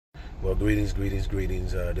Well, greetings.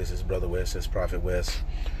 This is Brother West, this is Prophet West.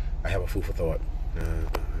 I have a food for thought,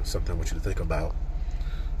 something I want you to think about.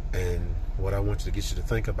 And what I want you to get you to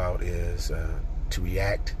think about is to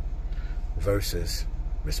react versus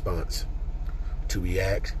response. To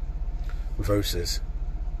react versus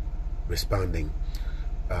responding.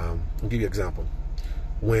 I'll give you an example.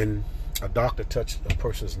 When a doctor touches a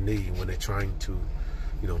person's knee when they're trying to,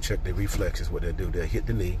 check their reflexes, what they do, they hit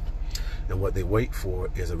the knee. And what they wait for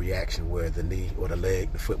is a reaction where the knee or the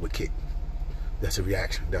leg, the foot would kick. That's a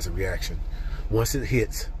reaction. That's a reaction. Once it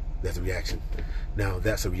hits, that's a reaction. Now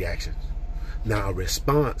that's a reaction. Now a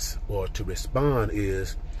response, or to respond,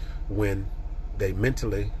 is when they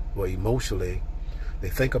mentally or emotionally, they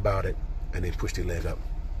think about it and they push their leg up.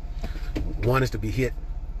 One is to be hit,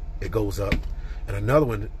 it goes up. And another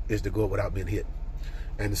one is to go up without being hit.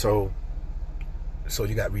 And so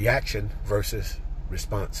you got reaction versus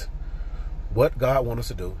response. What God wants us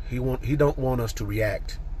to do, He don't want us to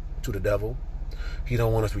react to the devil. He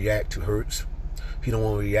don't want us to react to hurts. He don't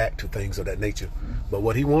want to react to things of that nature. But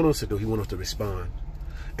what He wants us to do, He wants us to respond.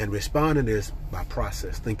 And responding is by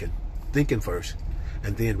process, thinking first,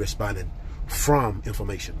 and then responding from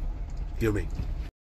information. Hear me?